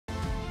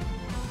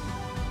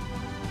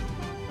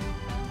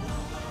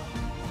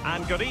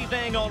And good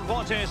evening on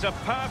what is a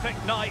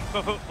perfect night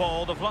for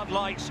football. The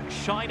floodlights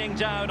shining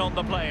down on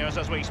the players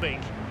as we speak.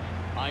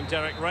 I'm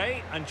Derek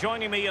Ray, and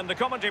joining me in the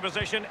commentary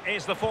position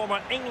is the former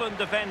England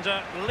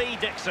defender Lee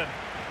Dixon.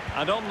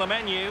 And on the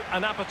menu,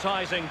 an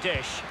appetising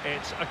dish.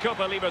 It's a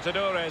Copa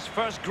Libertadores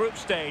first group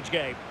stage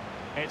game.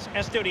 It's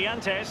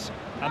ESTUDIANTES,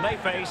 and they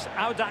face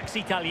AUDAX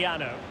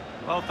ITALIANO.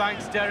 Well,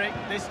 thanks, Derek.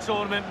 This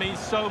tournament means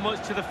so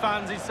much to the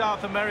fans in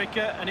South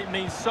America, and it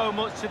means so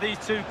much to these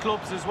two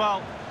clubs as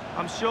well.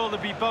 I'm sure they'll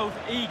be both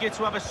eager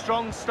to have a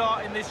strong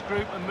start in this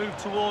group and move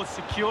towards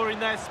securing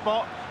their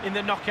spot in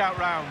the knockout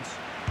rounds.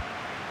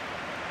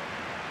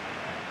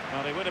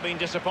 Well, he would have been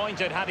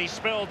disappointed had he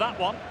spilled that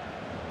one.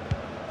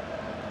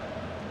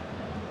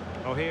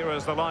 Oh, here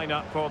is the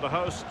lineup for the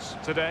hosts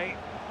today.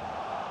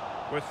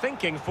 We're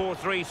thinking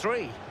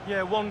 4-3-3.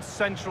 Yeah, one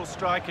central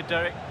striker,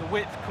 Derek. The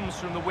width comes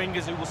from the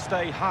wingers who will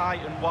stay high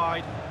and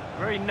wide.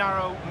 Very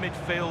narrow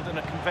midfield and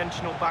a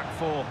conventional back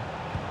four.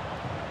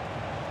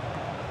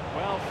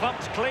 Well,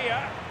 thumped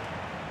clear.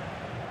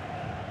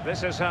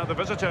 This is how the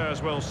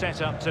visitors will set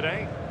up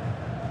today.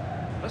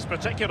 This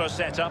particular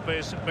setup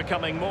is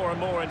becoming more and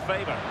more in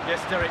favour.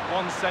 Yes, Derek,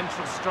 one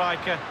central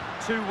striker,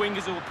 two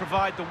wingers who will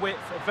provide the width,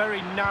 a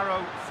very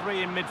narrow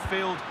three in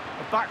midfield,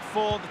 a back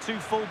four, the two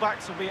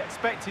full-backs will be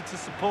expected to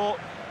support,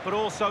 but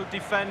also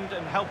defend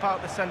and help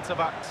out the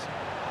centre-backs.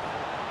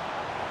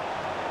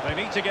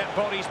 They need to get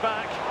bodies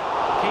back.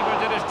 Keeper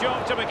did his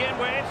job to begin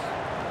with.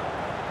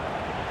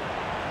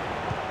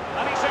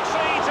 And he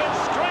succeeds in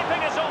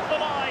scraping it off the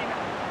line.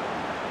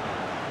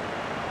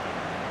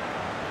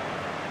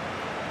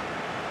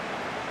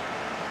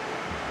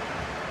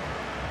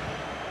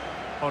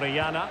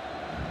 Orellana.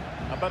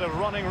 A bit of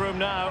running room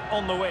now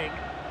on the wing.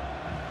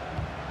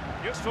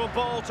 Useful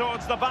ball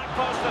towards the back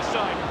post this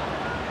time.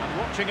 And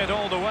watching it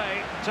all the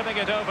way, tipping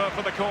it over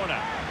for the corner.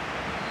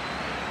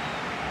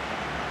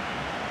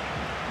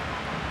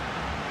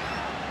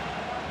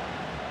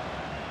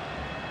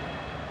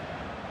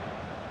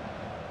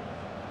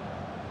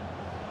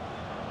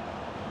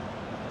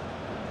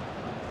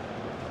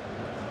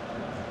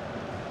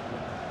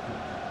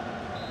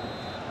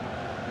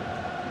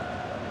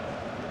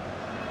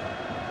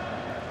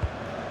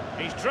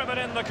 He's driven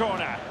in the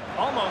corner.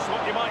 Almost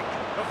what you like.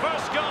 The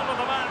first goal of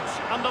the match,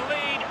 and the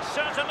lead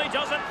certainly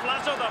doesn't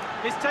flatter them.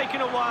 It's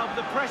taken a while, but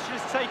the pressure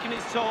has taken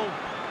its toll.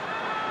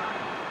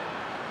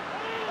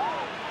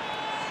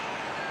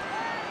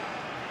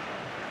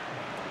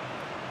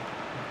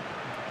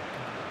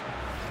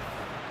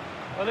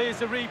 Well, here's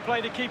the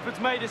replay. The keeper's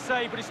made a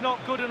save, but it's not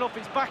good enough.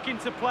 It's back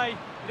into play.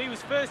 But he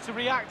was first to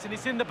react, and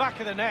it's in the back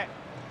of the net.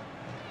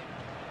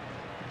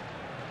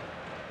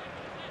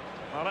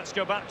 Well, let's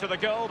go back to the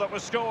goal that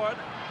was scored.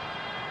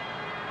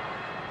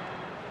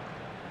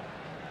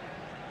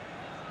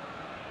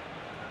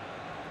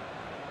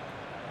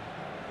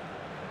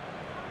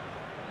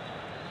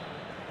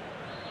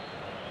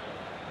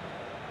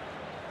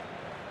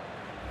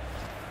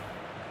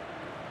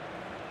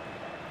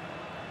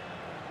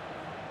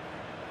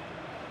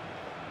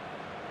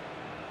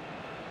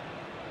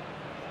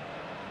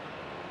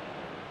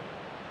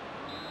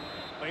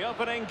 The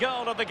opening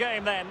goal of the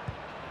game then.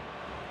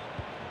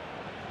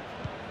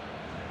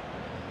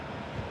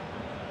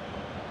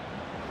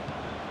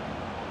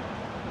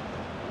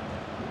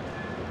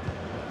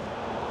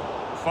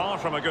 Far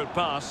from a good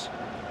pass.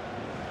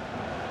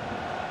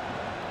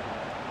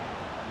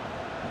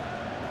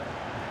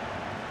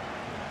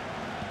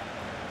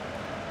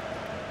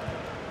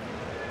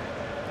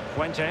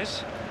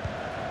 Fuentes.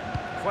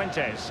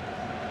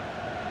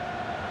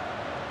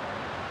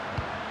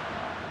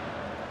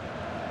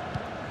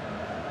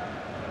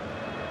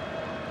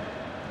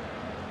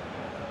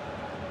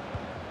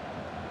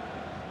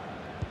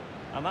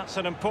 And that's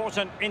an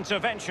important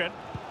intervention.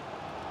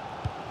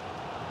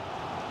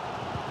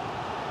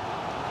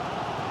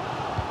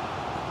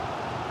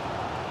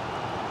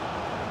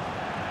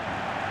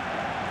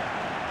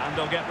 And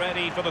they'll get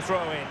ready for the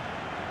throw-in.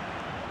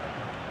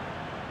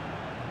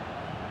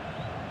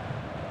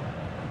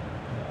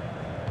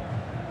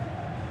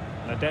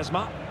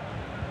 Ledesma.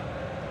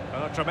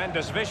 Oh,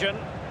 tremendous vision.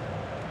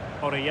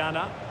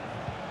 Orellana.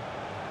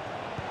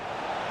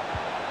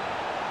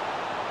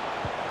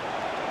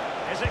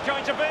 Is it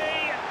going to be?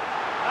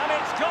 And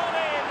it's gone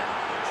in.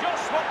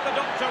 Just what the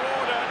doctor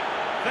ordered.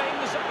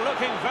 Things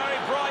looking very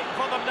bright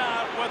for them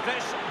now with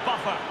this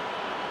buffer.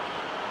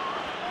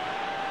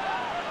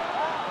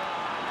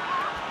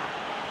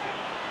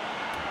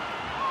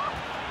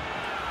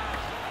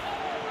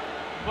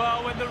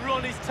 Well, when the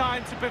run is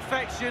timed to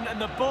perfection and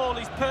the ball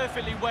is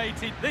perfectly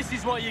weighted, this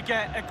is what you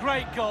get, a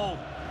great goal.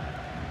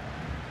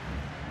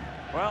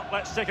 Well,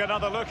 let's take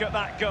another look at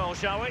that goal,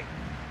 shall we?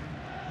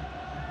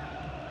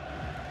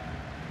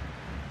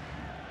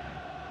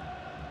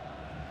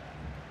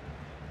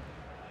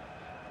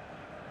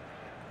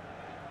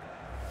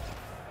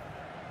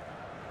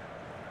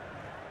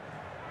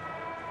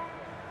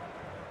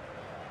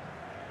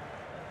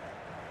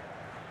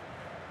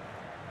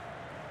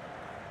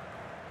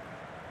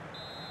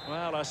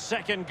 Well, a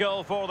second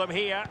goal for them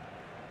here.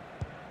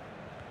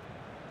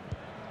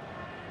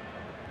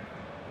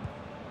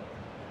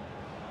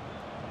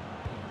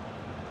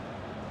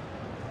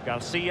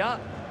 Garcia.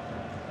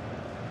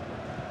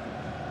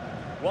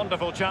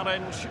 Wonderful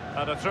challenge,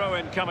 and a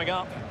throw-in coming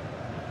up.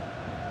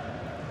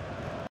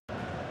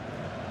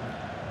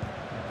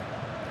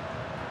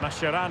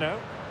 Mascherano.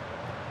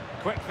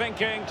 Quick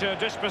thinking to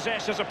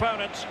dispossess his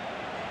opponent.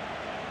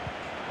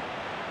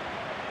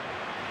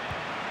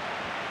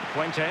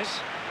 Fuentes.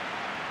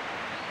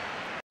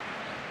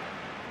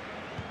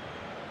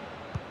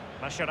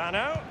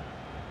 Mascherano.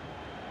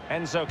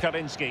 Enzo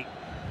Kalinski.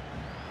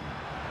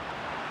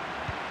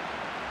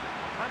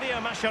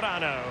 Javier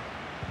Mascherano.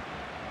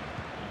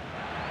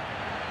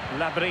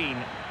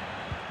 Labrin.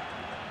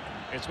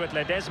 It's with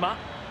Ledesma.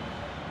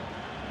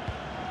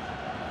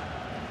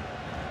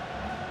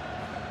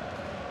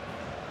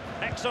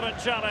 Excellent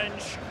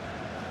challenge.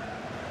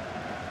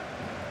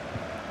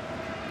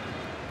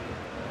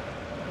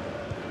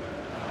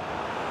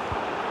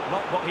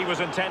 Not what he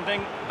was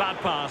intending. Bad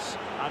pass.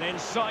 An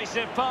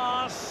incisive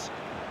pass.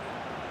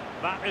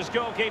 That is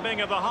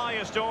goalkeeping of the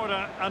highest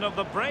order and of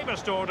the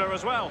bravest order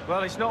as well.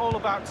 Well, it's not all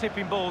about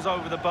tipping balls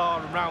over the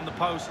bar and round the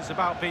post. It's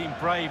about being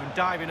brave and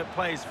diving at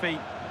players' feet.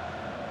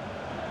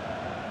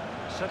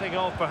 Setting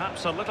off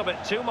perhaps a little bit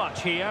too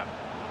much here.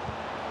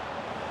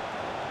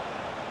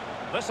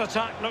 This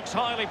attack looks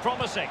highly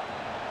promising.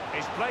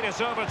 He's played it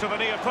over to the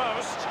near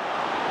post.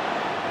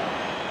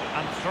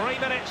 And 3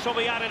 minutes will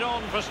be added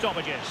on for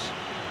stoppages.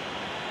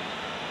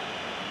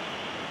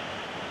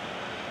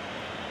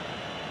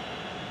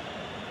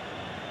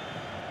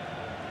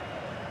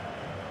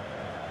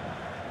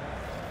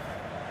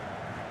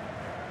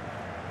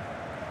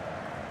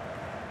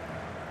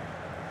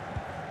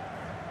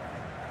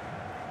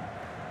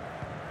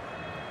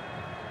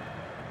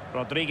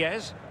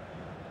 Rodriguez.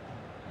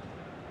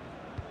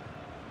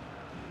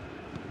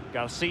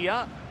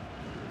 Garcia.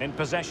 In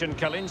possession,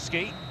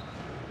 Kalinski.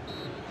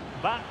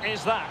 That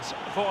is that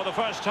for the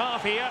first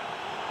half here.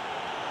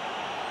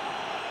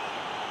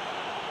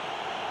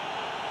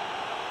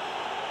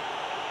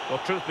 Well,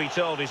 truth be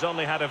told, he's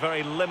only had a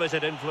very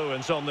limited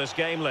influence on this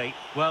game late.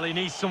 Well, he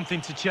needs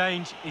something to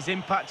change. His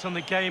impact on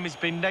the game has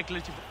been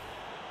negligible.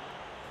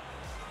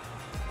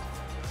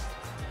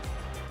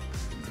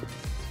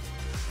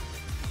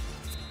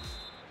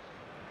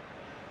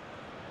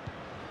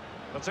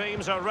 The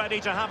teams are ready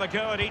to have a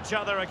go at each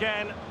other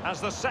again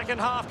as the second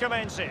half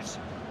commences.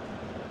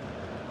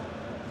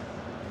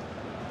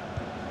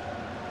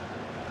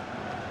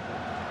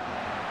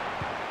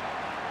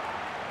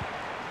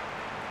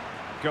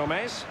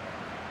 Gomez.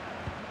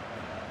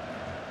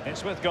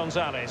 It's with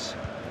Gonzalez.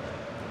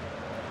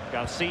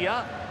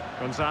 Garcia.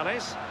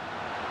 Gonzalez.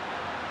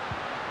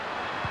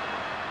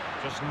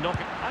 Just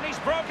knocking. And he's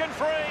broken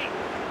free.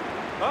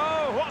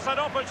 Oh, what's an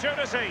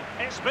opportunity.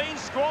 It's been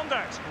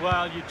squandered.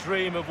 Well, you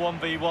dream of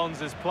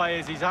 1v1s as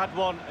players. He's had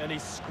one and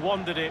he's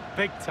squandered it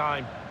big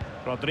time.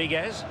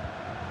 Rodriguez.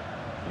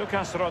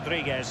 Lucas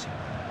Rodriguez.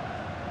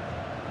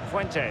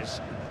 Fuentes.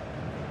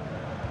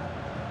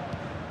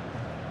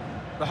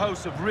 The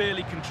hosts have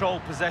really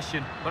controlled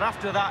possession, but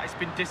after that it's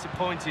been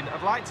disappointing.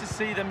 I'd like to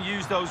see them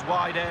use those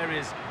wide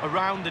areas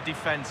around the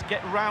defence,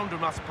 get round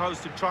them as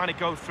opposed to trying to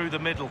go through the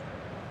middle.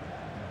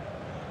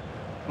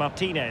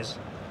 Martinez.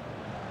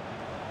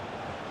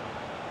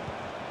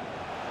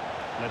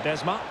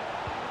 Ledesma.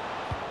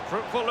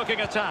 Fruitful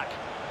looking attack.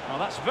 Well,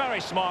 that's very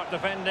smart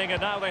defending,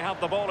 and now they have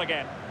the ball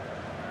again.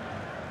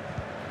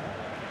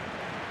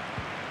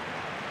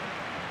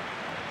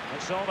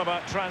 It's all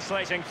about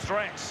translating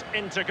threats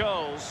into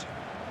goals.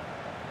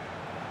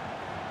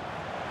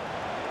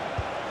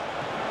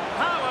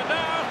 How on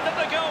earth did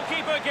the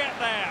goalkeeper get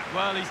there?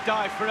 Well, he's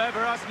dived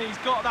forever, hasn't he? He's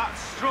got that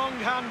strong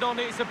hand on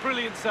it. It's a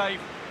brilliant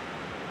save.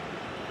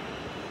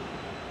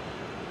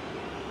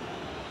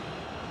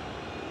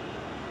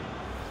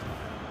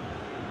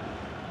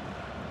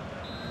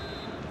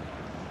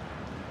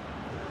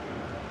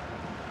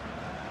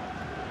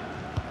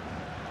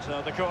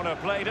 So the corner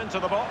played into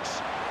the box.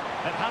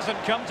 It hasn't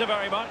come to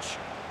very much.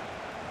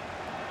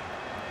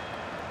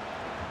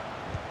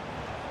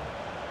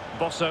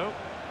 Bosso.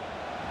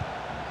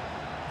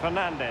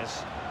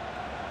 Fernandez.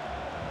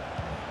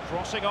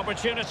 Crossing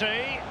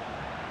opportunity.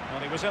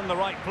 Well, he was in the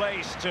right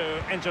place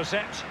to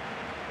intercept.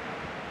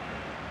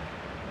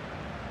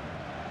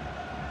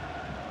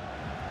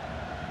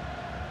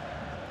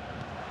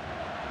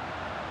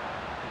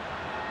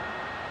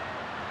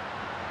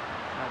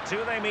 Now,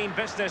 do they mean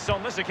business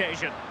on this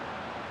occasion?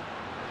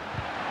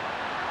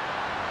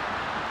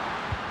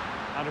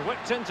 And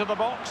whipped into the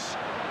box.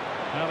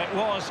 Well, it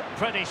was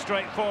pretty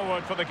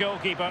straightforward for the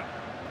goalkeeper.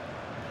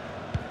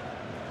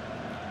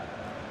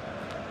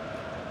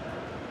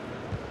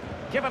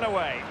 Given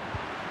away.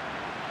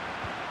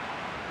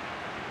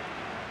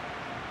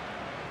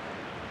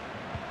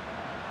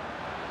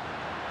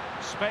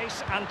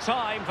 Space and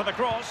time for the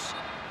cross.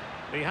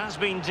 He has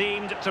been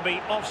deemed to be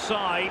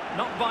offside,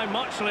 not by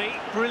much, Lee.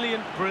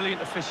 Brilliant,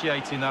 brilliant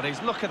officiating, that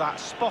is. Look at that,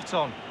 spot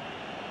on.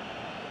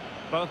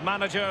 Both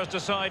managers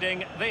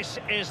deciding this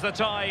is the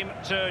time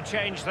to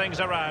change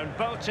things around.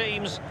 Both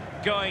teams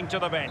going to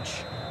the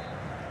bench.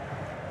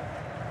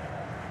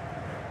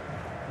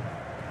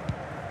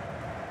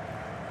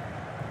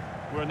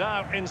 We're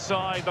now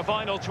inside the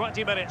final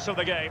 20 minutes of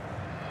the game.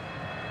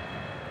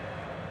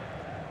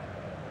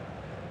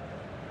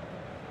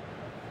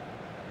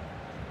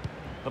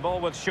 The ball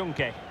with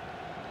Schunke.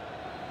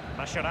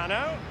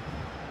 Mascherano.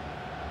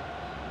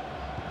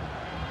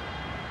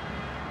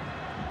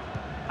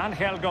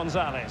 Angel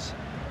Gonzalez.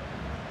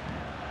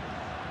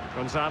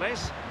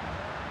 Gonzalez.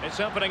 It's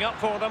opening up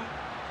for them.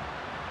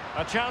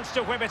 A chance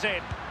to whip it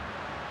in.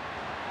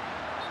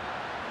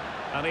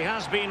 And he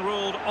has been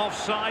ruled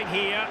offside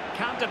here.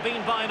 Can't have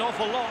been by an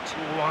awful lot.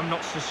 Oh, I'm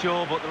not so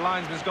sure, but the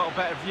linesman's got a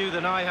better view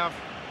than I have.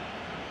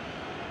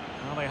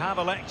 Well, they have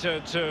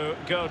elected to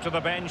go to the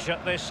bench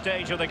at this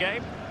stage of the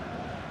game.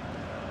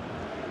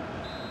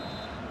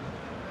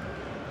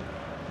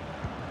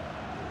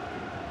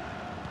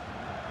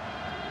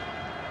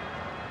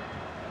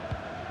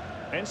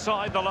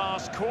 Inside the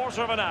last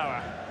quarter of an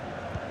hour.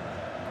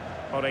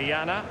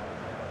 Orellana.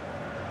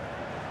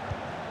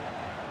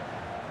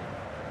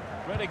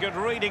 Really good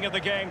reading of the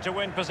game to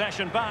win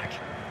possession back.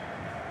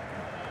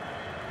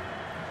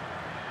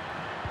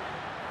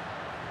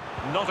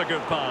 Not a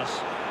good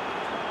pass.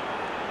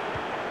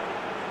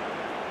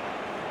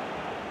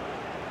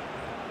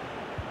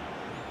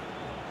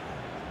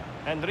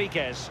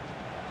 Enriquez.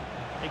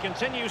 He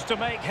continues to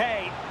make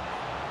hay.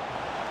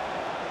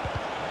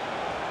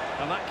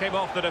 And that came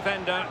off the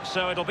defender,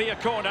 so it'll be a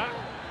corner.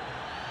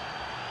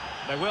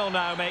 They will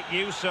now make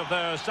use of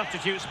their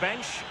substitutes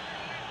bench.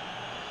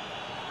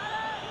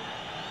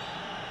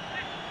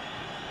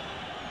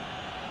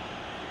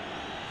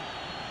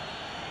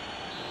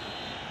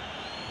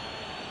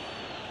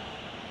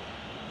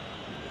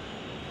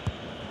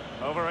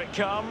 Over it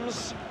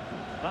comes.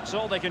 That's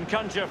all they can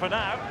conjure for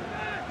now.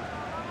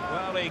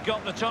 Well, he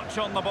got the touch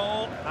on the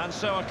ball, and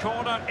so a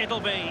corner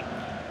it'll be.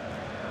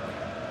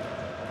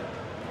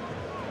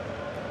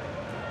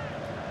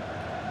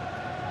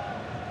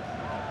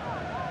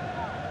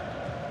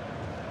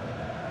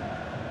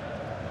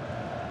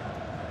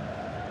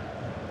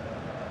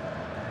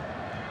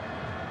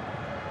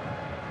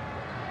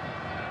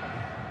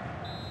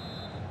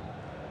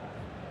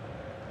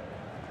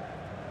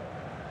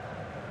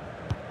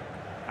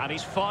 And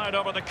he's fired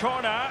over the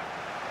corner.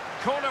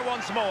 Corner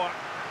once more.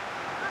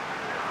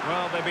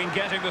 Well, they've been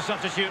getting the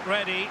substitute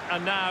ready,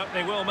 and now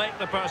they will make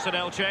the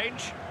personnel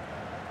change.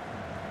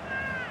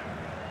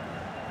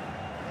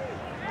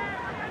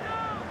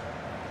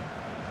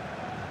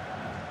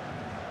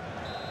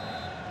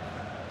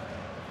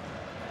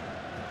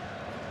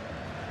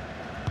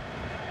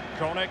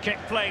 Corner kick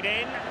played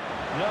in.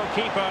 No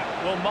keeper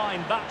will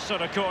mind that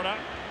sort of corner.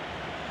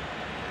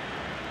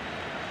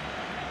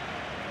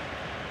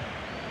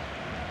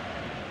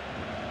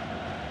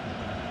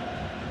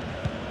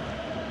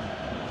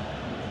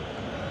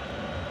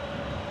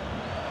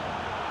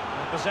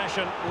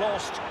 Possession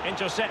lost,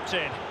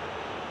 intercepted.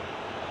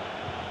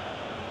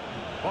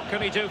 What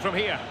can he do from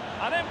here?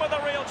 And in with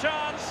a real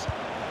chance.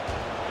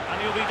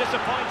 And he'll be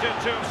disappointed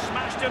to have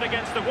smashed it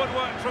against the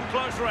woodwork from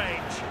close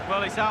range.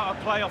 Well, it's out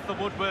of play off the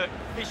woodwork.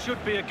 It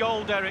should be a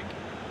goal, Derek.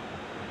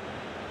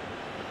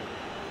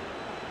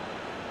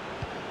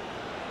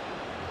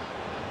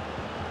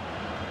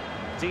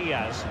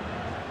 Diaz.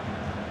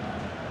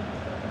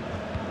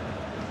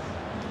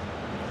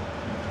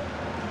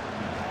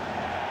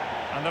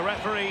 And the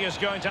referee is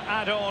going to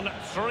add on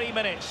 3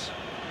 minutes.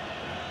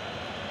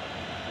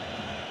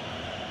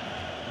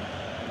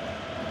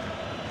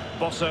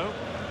 Bosso.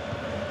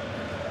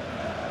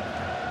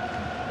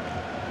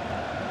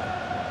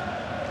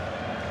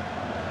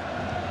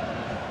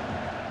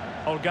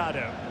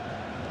 Olgado.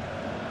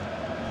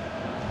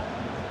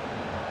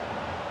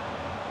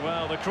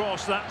 Well, the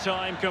cross that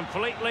time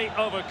completely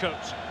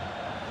overcooked.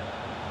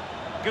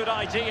 Good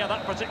idea,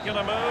 that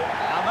particular move.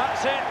 And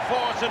that's it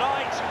for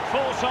tonight.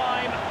 Full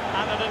time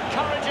and an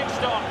encouraging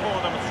start for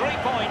them. 3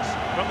 points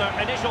from their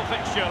initial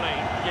fixture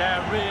lead. Yeah,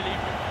 really